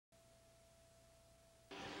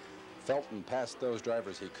Felton passed those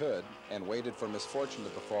drivers he could and waited for misfortune to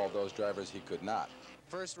befall those drivers he could not.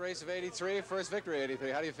 First race of '83, first victory of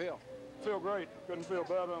 '83. How do you feel? Feel great. Couldn't feel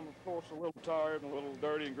better. I'm, of course, a little tired and a little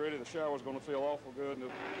dirty and gritty. The shower's going to feel awful good.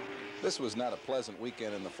 This was not a pleasant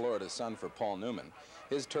weekend in the Florida sun for Paul Newman.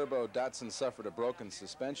 His turbo Datsun suffered a broken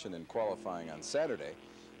suspension in qualifying on Saturday.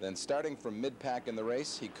 Then, starting from mid-pack in the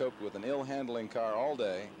race, he coped with an ill-handling car all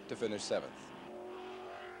day to finish 7th.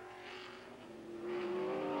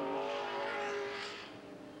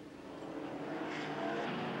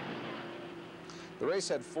 The race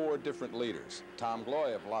had 4 different leaders. Tom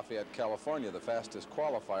Gloy of Lafayette, California, the fastest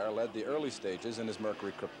qualifier, led the early stages in his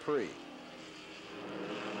Mercury Capri.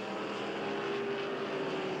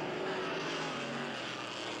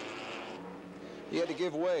 He had to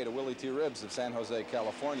give way to Willie T. Ribbs of San Jose,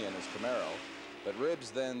 California in his Camaro, but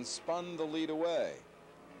Ribbs then spun the lead away,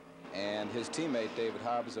 and his teammate David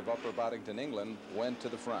Hobbs of Upper Boddington, England, went to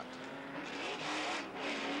the front.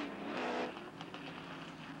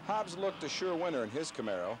 Hobbs looked a sure winner in his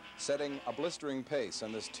Camaro, setting a blistering pace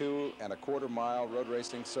on this 2¼ mile road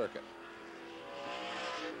racing circuit.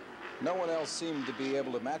 No one else seemed to be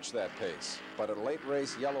able to match that pace, but a late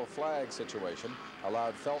race yellow flag situation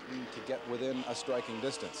allowed Felton to get within a striking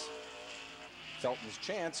distance. Felton's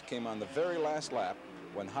chance came on the very last lap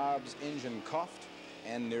when Hobbs' engine coughed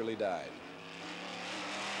and nearly died.